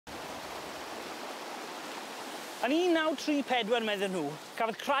Yn 1934 medden nhw,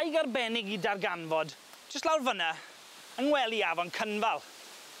 cafodd craig arbennig I darganfod, jyst lawr fyna, yng ngwely afon Cynfal.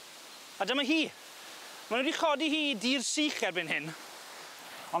 A dyma hi. Maen nhw wedi chodi hi I dir sych erbyn hyn.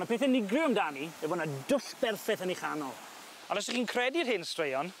 Ond y peth unigryw amdani yw bod yna dwll berffeth yn ei chanol. Ond os ydych chi'n credu'r hyn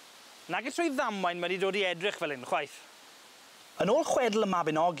straeon, nag y trwy ddamwain mae wedi dod I edrych fel hyn chwaith. Yn ôl chwedl y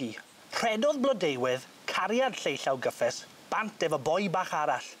Mabinogi, rhedodd Blodeuwedd cariad Llaw Gyffes bant efo boi bach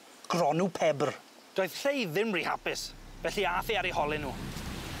arall, Gronw Pebr. Doedd Lleu ddim rhy hapus, felly ath ei ar ei holyn nhw.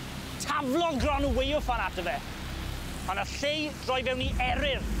 Taflodd Gronw weiwffan ato fe, ond nath Lleu droi fewn I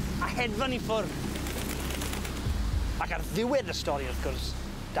eryr a hedfan I ffwrdd. Ac ar ddiwedd y stori wrth gwrs,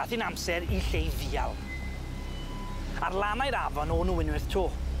 dath hi'n amser I Lleu ddial. Ar lannau'r afon o'n nhw unwaith to,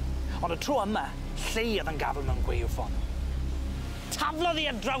 ond y tro yma, Lleu oedd yn gafel mewn gwaywffon. Taflodd hi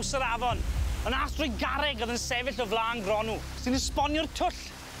ar draws yr afon, yn as drwy garreg oedd yn sefyll o flaen Gronw, sy'n esbonio'r twll,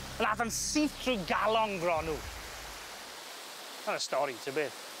 yn ath yn syth trwy galon Gronw. Dyna'r stori, ty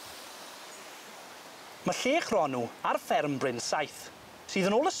beth. Mae lle Gronw ar fferm Bryn Saeth, sydd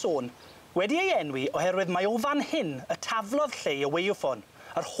yn ôl y sôn wedi ei enwi oherwydd mae o fan hyn y taflodd Lleu y weiwffon,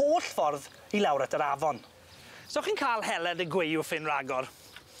 yr holl ffordd I lawr at yr afon. So chi'n cael heled y gwaywffyn ragor,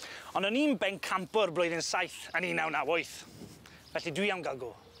 ond o'n i'n bencampwr blwyddyn 7 yn 1998, felly dwi am gael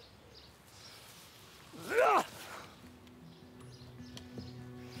go.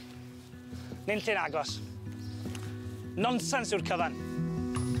 Nyn lle'n agos. Nonsens yw'r cyfan.